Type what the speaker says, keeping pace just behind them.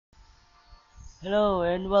Hello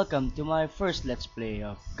and welcome to my first Let's Play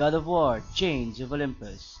of God of War Chains of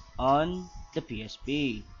Olympus on the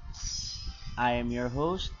PSP. I am your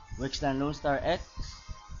host, WyxlanLonestarX.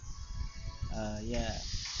 Yeah,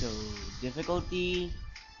 so difficulty,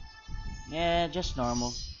 yeah, just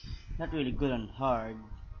normal. Not really good on hard.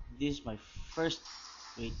 This is my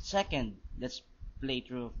second Let's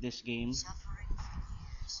playthrough of this game. Just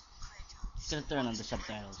gonna turn on the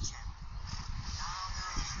subtitles.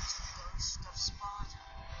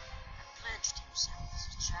 Pledged himself as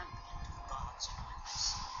a champion of the gods of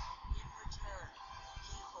Olympus. In return,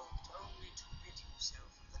 he hoped only to rid himself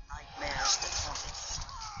of the nightmares that haunted him.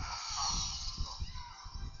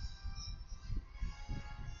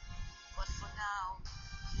 But for now,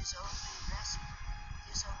 his only respite,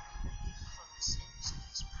 his only relief from the sins of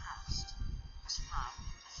his past, was found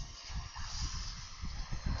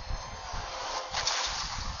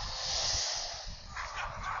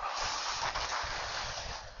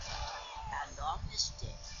and on this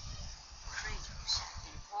day, Kratos had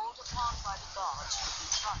been called upon by the gods to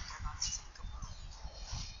confront an unthinkable evil,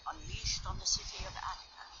 unleashed on the city of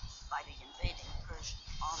Attica by the invading Persian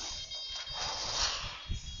army.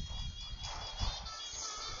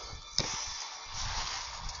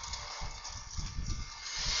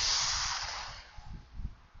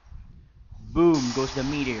 Boom goes the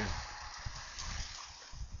meteor.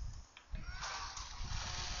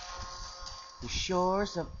 The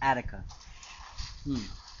shores of Attica.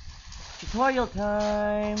 Tutorial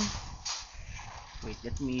time. Wait,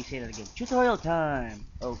 let me say that again. Tutorial time.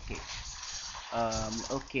 Okay.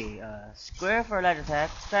 Square for light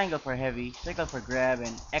attack, triangle for heavy, circle for grab,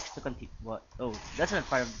 and X to continue. What? Oh, that's not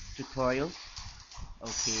part of the tutorial.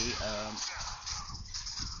 Okay,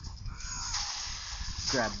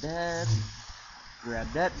 grab that. Grab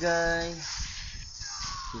that guy.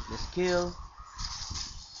 Hit this kill.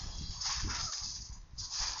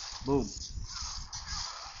 Boom.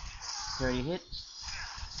 30 hits.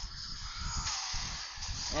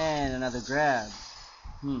 And another grab.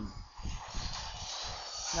 Now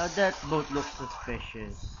that boat looks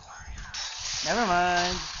suspicious. Never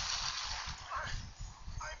mind.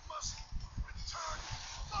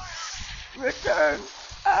 Return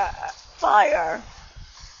fire.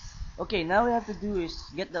 Okay, now we have to do is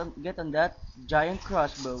get on that giant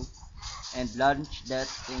crossbow and launch that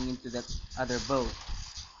thing into that other boat.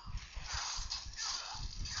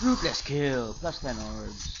 Ruthless kill, plus 10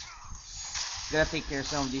 orbs. Gotta take care of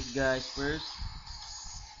some of these guys first.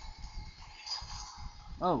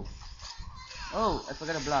 Oh, I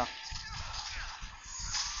forgot a block.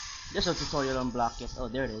 There's no tutorial on block yet. Oh,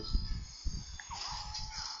 there it is.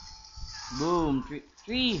 Boom,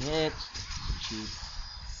 three hits. Cheap.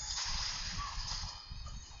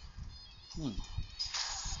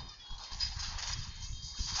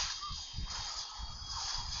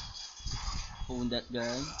 Own that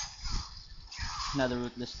guy. Another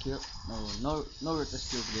ruthless kill. No ruthless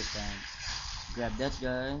kill for this time. Grab that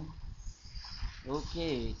guy.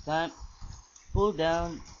 Okay, time. Pull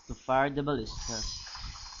down to fire the ballista.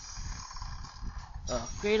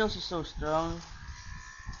 Kratos is so strong.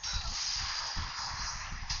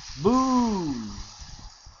 Boom!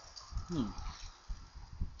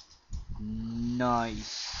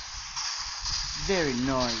 Nice. Very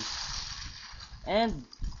nice. And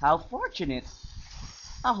how fortunate.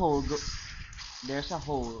 There's a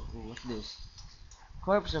hole. Oh, what's this?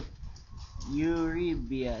 Corpse of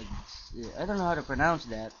Eurybiades. I don't know how to pronounce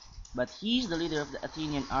that, but he's the leader of the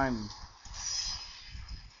Athenian army.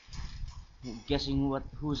 Guessing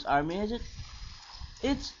whose army is it?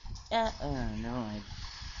 It's never mind.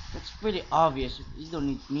 It's pretty obvious. You don't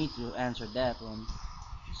need me to answer that one.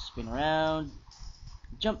 Spin around,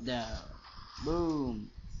 jump down,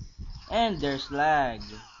 boom, and there's lag.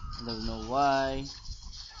 I don't know why.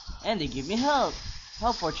 And they give me help.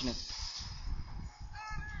 How fortunate.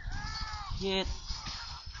 Hit.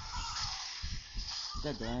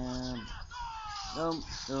 Goddamn. No.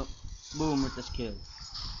 Boom with the skill.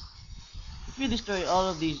 If you destroy all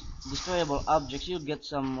of these destroyable objects, you'll get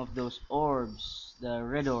some of those orbs. The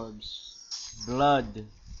red orbs. Blood.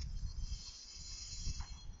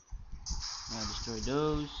 Now destroy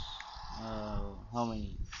those. How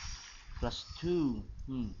many? +2.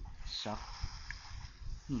 Suck.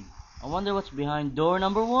 I wonder what's behind door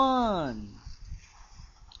number 1.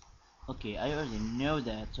 Okay, I already know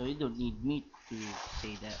that, so you don't need me to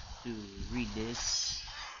say that, to read this.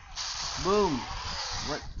 Boom!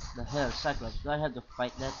 What the hell, Cyclops? Do I have to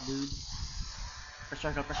fight that dude? Press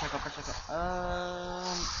circle.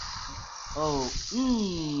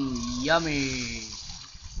 Yummy!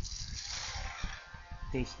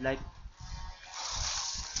 Tastes like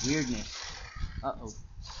weirdness. Uh-oh.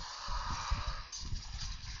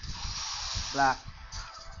 Black.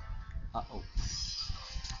 Uh-oh.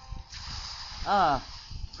 Ah,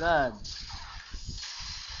 God.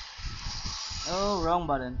 Oh, wrong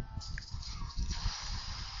button.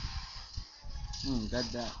 Got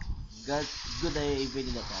that. Got good I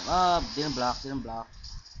evaded that time. Ah, didn't block, didn't block.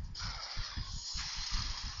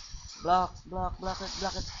 Block, block, block it,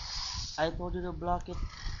 block it. I told you to block it.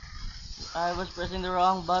 I was pressing the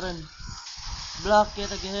wrong button. Block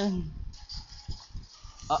it again.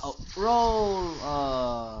 Uh-oh. Roll!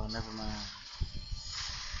 Oh, never mind.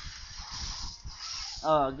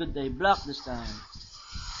 Oh, good day. Block this time.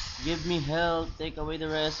 Give me health. Take away the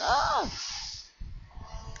rest. Ah!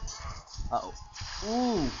 Uh-oh.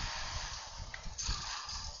 Ooh.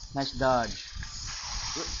 Nice dodge.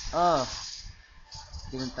 Oh.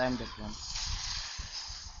 Didn't time that one.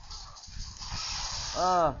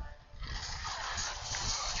 Oh.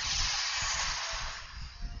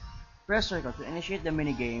 Press circle to initiate the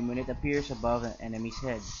minigame when it appears above an enemy's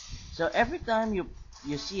head. So every time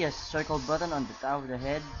you see a circle button on the top of the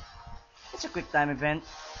head, it's a quick time event.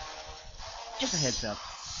 Just a heads up.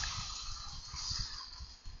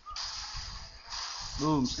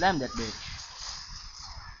 Boom, slam that bitch.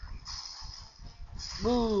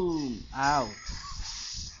 Boom! Ow.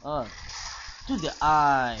 Oh. To the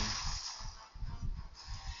eye.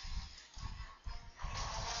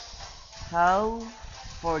 How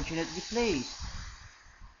fortunately placed.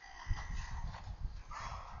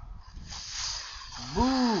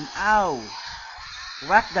 Boom! Ow!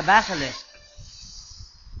 Whack the basilisk.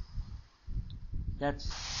 That's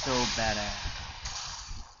so badass.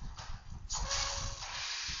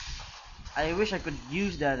 I wish I could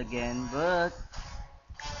use that again, but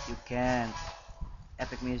you can't.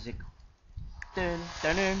 Epic music. Dun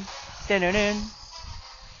dun dun dun dun dun.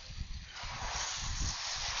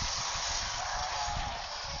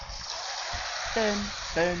 Dun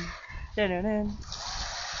dun dun dun dun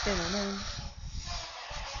dun dun dun.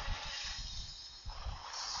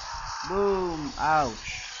 Boom! Ouch!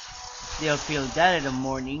 They'll feel that in the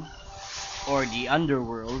morning or the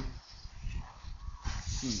underworld.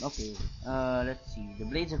 Okay. Let's see. The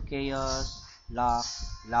Blades of Chaos. Lock,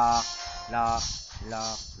 lock, lock,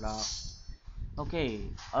 lock, lock. Okay,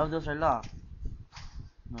 all of those are locked.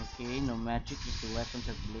 Okay, no magic, just the weapons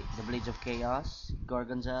of the Blades of Chaos.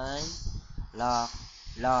 Gorgon's Eye. Lock,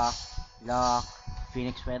 lock, lock.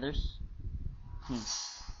 Phoenix Feathers.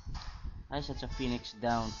 I set a Phoenix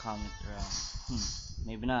down comment around.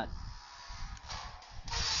 Maybe not.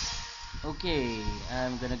 Okay,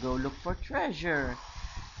 I'm gonna go look for treasure.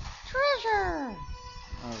 Treasure!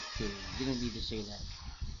 Okay, didn't need to say that.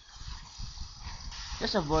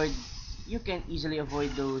 Just avoid, you can easily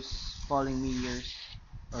avoid those falling meteors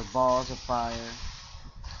or balls of fire.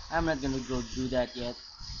 I'm not gonna go do that yet.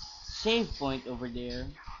 Save point over there.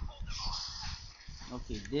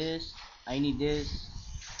 Okay, this, I need this.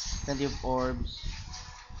 Plenty of orbs.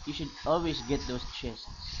 You should always get those chests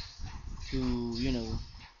to,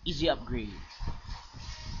 easy upgrade.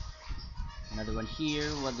 Another one here.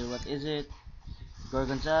 What is it?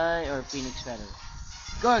 Gorgon's Eye or Phoenix Feather?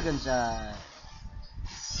 Gorgon's Eye.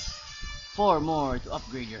 4 more to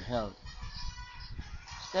upgrade your health.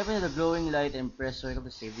 Step into the glowing light and press circle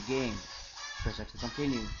to save the game. Press X to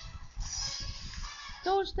continue.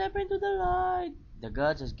 Don't step into the light. The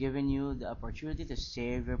gods has given you the opportunity to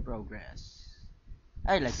save your progress.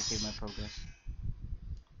 I'd like to save my progress.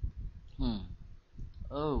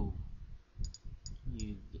 Oh.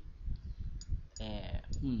 You.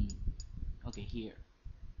 Okay, here.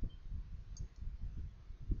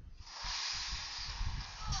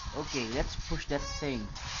 Okay, let's push that thing.